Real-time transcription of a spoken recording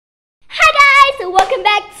welcome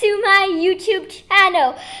back to my YouTube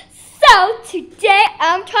channel. So today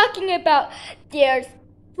I'm talking about there's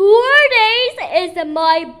 4 days is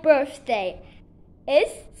my birthday.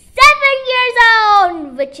 It's 7 years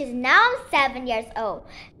old, which is now I'm 7 years old.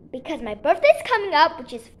 Because my birthday's coming up,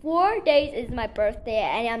 which is 4 days is my birthday,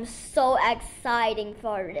 and I'm so excited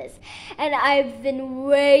for this. And I've been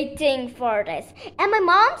waiting for this. And my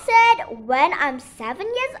mom said when I'm 7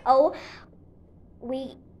 years old,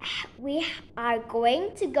 we are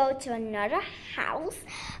going to go to another house,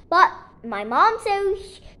 but my mom said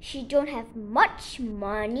she don't have much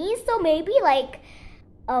money, so maybe like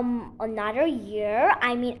another year.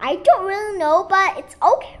 I mean, I don't really know, but it's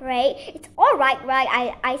okay. It's all right.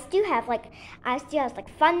 I still have like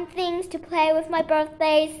fun things to play with my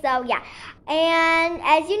birthday. So yeah. And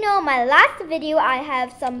as you know, my last video I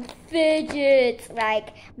have some fidgets,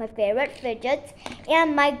 like my favorite fidgets,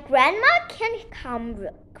 and my grandma can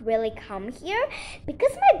really come here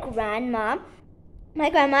because my grandma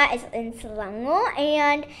is in Selangor,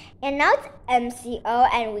 and now it's MCO,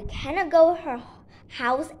 and we cannot go her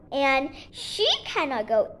house, and she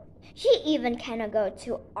even cannot go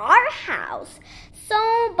to our house.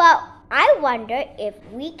 So, but I wonder if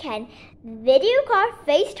we can video call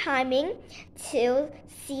FaceTiming to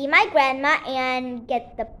see my grandma and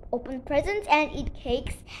get the open presents and eat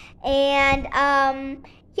cakes, and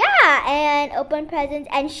yeah, and open presents.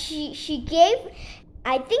 And she gave,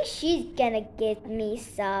 I think she's gonna give me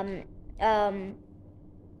some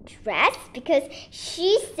dress, because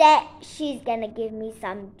she said she's gonna give me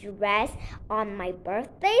some dress on my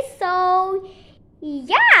birthday. So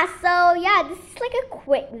yeah, this is like a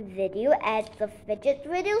quick video as the fidget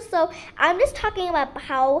video. So I'm just talking about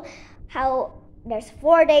how there's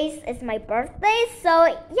 4 days is my birthday. So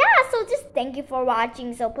yeah, so just thank you for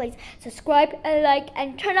watching. So please subscribe and like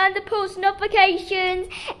and turn on the post notifications.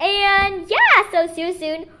 And yeah, so see you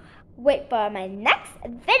soon. Wait for my next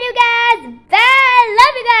video, guys.